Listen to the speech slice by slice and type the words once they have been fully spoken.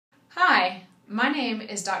Hi, my name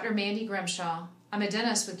is Dr. Mandy Grimshaw. I'm a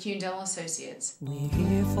dentist with Kuhn Dental Associates. We're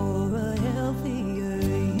here for a healthier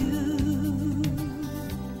you.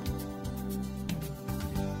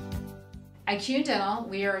 At Kuhn Dental,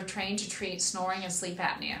 we are trained to treat snoring and sleep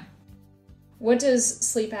apnea. What does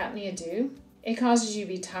sleep apnea do? It causes you to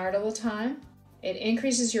be tired all the time. It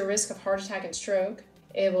increases your risk of heart attack and stroke.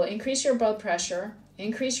 It will increase your blood pressure,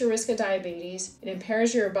 increase your risk of diabetes. It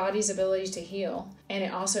impairs your body's ability to heal, and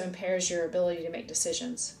it also impairs your ability to make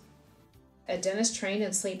decisions. A dentist trained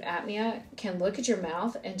in sleep apnea can look at your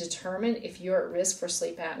mouth and determine if you're at risk for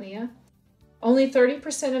sleep apnea. Only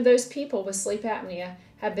 30% of those people with sleep apnea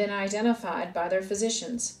have been identified by their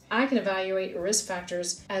physicians. I can evaluate your risk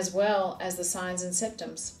factors as well as the signs and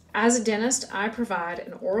symptoms. As a dentist, I provide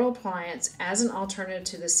an oral appliance as an alternative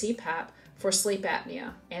to the CPAP for sleep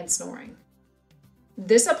apnea and snoring.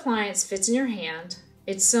 This appliance fits in your hand.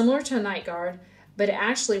 It's similar to a night guard, but it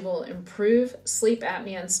actually will improve sleep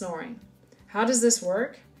apnea and snoring. How does this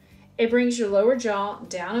work? It brings your lower jaw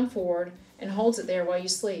down and forward and holds it there while you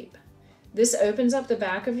sleep. This opens up the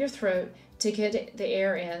back of your throat to get the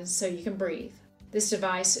air in so you can breathe. This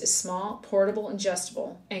device is small, portable,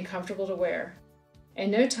 adjustable, and comfortable to wear. In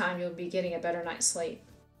no time, you'll be getting a better night's sleep.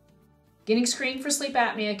 Getting screened for sleep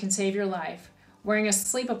apnea can save your life. Wearing a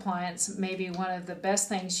sleep appliance may be one of the best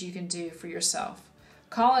things you can do for yourself.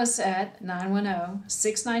 Call us at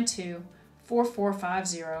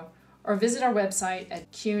 910-692-4450 or visit our website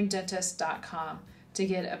at kuhndentist.com to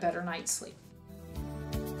get a better night's sleep.